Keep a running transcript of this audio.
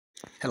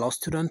Hello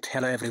student,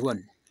 hello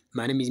everyone.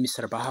 My name is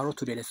Mr. Baharo.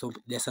 Today's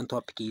lesson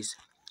topic is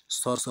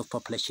source of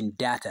population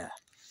data.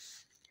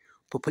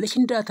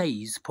 Population data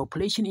is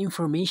population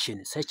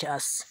information such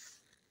as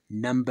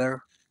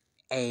number,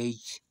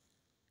 age,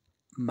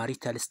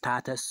 marital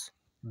status,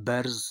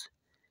 birth,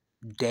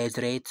 death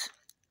rate,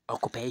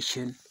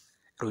 occupation,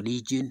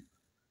 religion,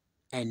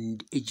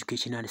 and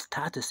educational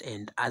status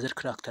and other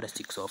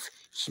characteristics of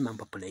human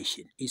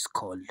population is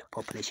called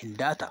population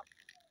data.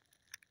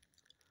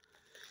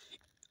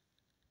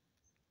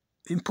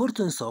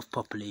 Importance of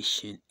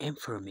population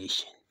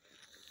information.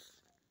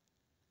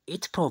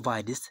 It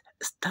provides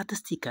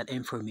statistical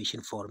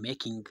information for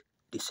making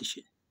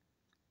decisions.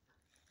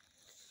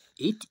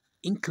 It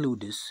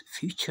includes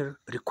future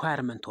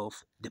requirement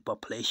of the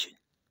population.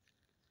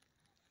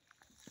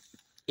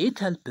 It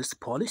helps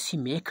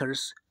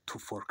policymakers to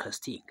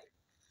forecasting.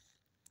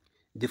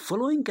 The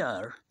following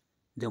are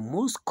the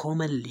most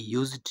commonly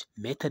used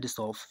methods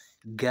of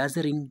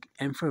gathering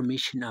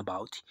information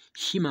about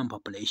human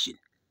population.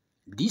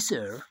 These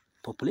are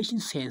population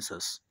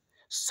census,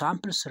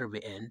 sample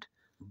survey, and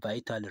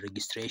vital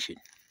registration.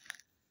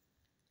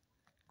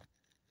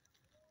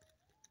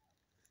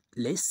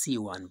 Let's see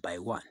one by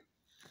one.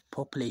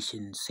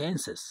 Population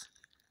census.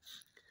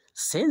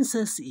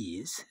 Census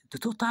is the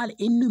total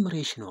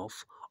enumeration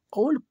of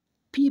all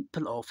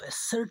people of a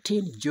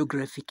certain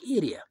geographic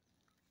area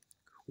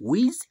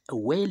with a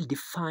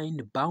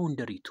well-defined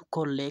boundary to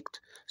collect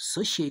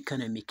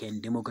socioeconomic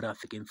and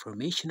demographic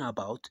information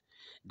about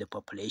the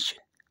population.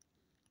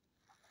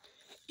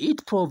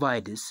 It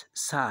provides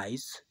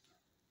size,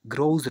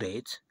 growth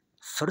rate,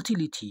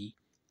 fertility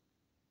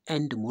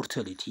and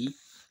mortality,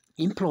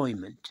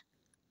 employment,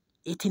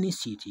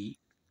 ethnicity,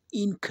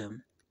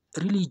 income,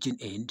 religion,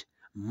 and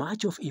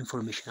much of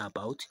information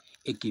about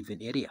a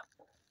given area.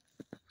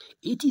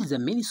 It is the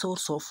main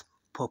source of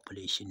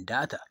population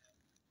data.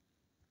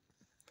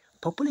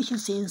 Population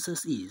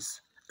census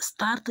is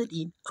started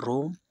in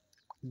Rome,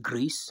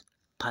 Greece,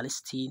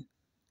 Palestine,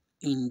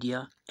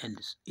 India, and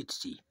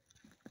etc.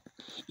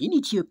 In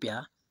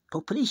Ethiopia,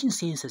 population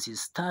census is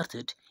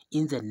started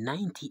in the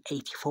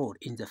 1984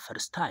 in the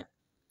first time,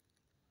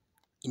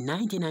 in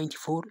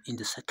 1994 in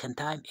the second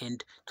time,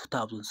 and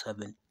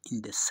 2007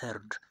 in the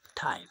third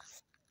time.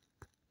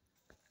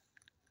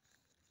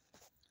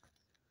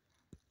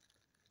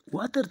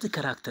 What are the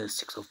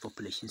characteristics of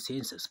population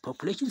census?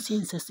 Population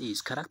census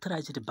is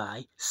characterized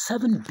by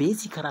 7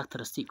 basic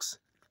characteristics.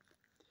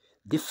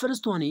 The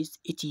first one is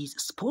it is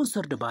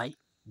sponsored by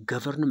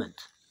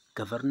government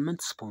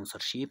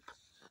sponsorship,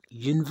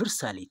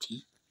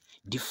 universality,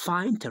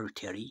 defined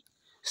territory,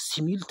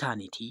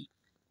 simultaneity,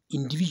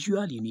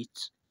 individual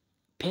units,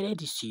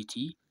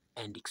 periodicity,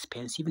 and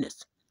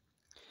expansiveness.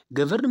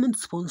 Government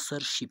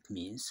sponsorship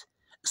means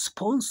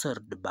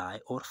sponsored by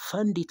or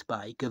funded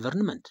by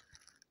government.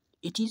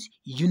 It is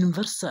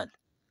universal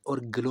or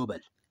global.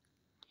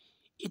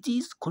 It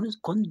is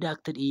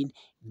conducted in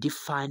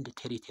defined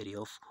territory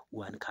of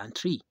one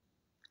country.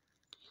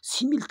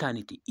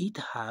 Simultaneity, it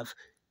have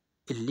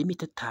a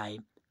limited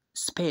time,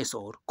 space,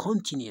 or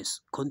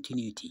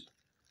continuity.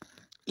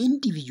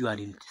 Individual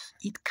units,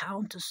 it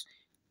counts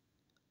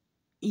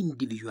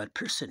individual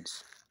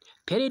persons.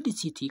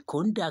 Periodicity,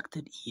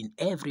 conducted in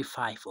every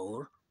 5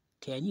 or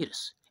 10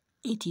 years.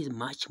 It is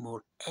much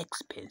more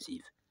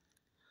expensive.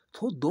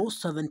 So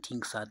those 7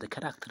 things are the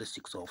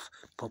characteristics of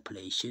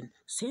population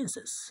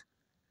census.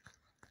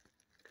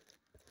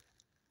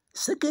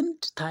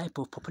 Second type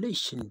of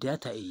population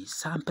data is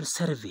sample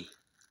survey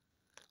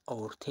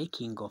or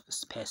taking of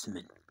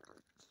specimen.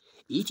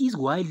 It is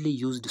widely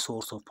used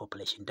source of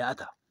population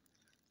data.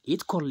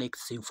 It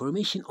collects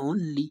information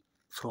only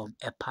from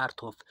a part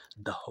of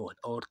the whole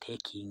or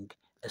taking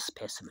a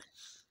specimen.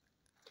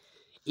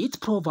 It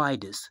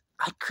provides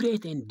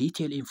accurate and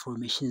detailed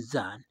information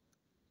than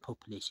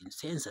population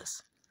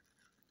census.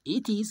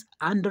 It is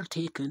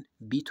undertaken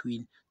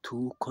between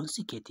 2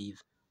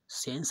 consecutive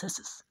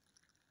censuses.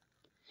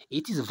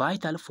 It is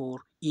vital for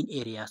in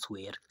areas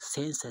where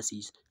census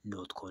is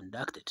not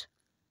conducted.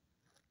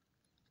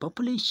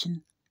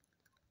 Population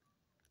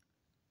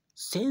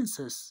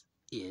census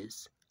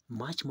is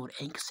much more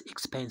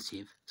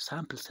expensive.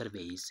 Sample survey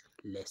is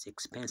less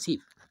expensive.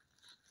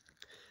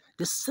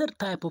 The third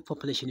type of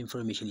population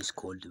information is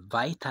called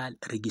vital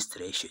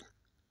registration.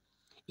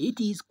 It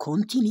is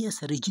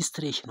continuous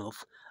registration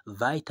of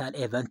vital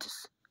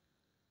events.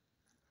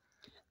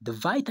 The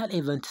vital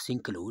events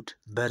include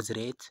birth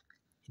rate,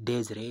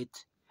 death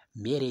rate,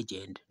 marriage,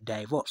 and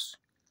divorce.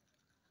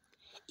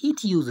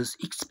 It uses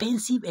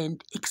expensive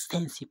and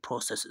extensive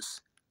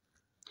processes.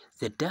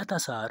 The data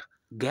are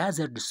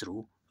gathered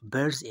through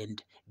birth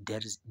and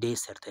death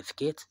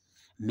certificate,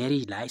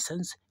 marriage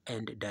license,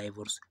 and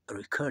divorce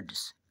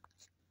records.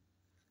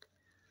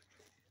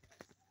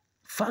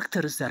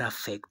 Factors that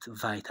affect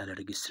vital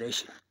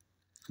registration.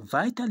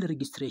 Vital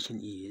registration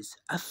is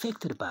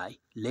affected by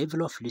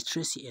level of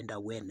literacy and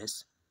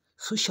awareness,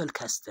 social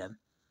custom,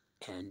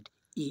 and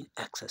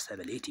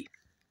inaccessibility.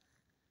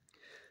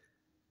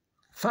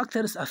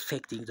 Factors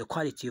affecting the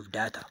quality of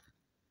data.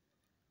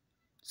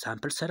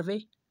 Sample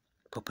survey,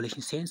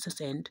 population census,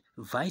 and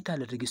vital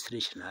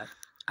registration are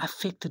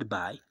affected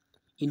by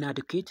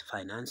inadequate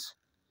finance,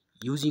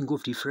 using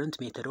of different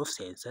methods of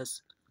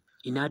census,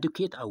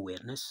 inadequate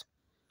awareness,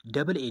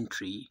 double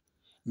entry,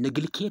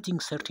 neglecting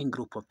certain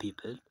group of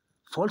people,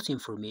 false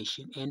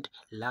information, and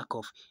lack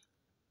of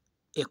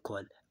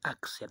equal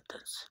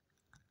acceptance.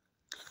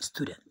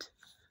 Student,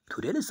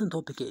 today's lesson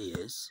topic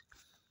is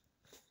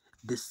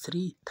the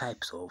three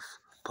types of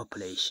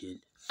population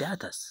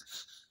data.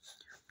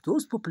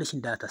 Those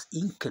population data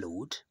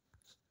include: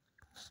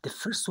 the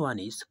first one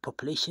is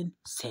population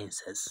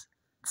census,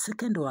 the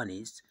second one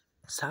is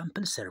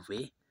sample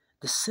survey,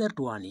 the third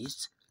one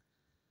is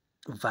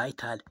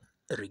vital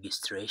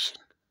registration.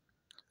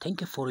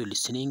 Thank you for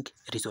listening.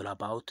 It is all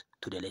about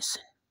today's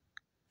lesson.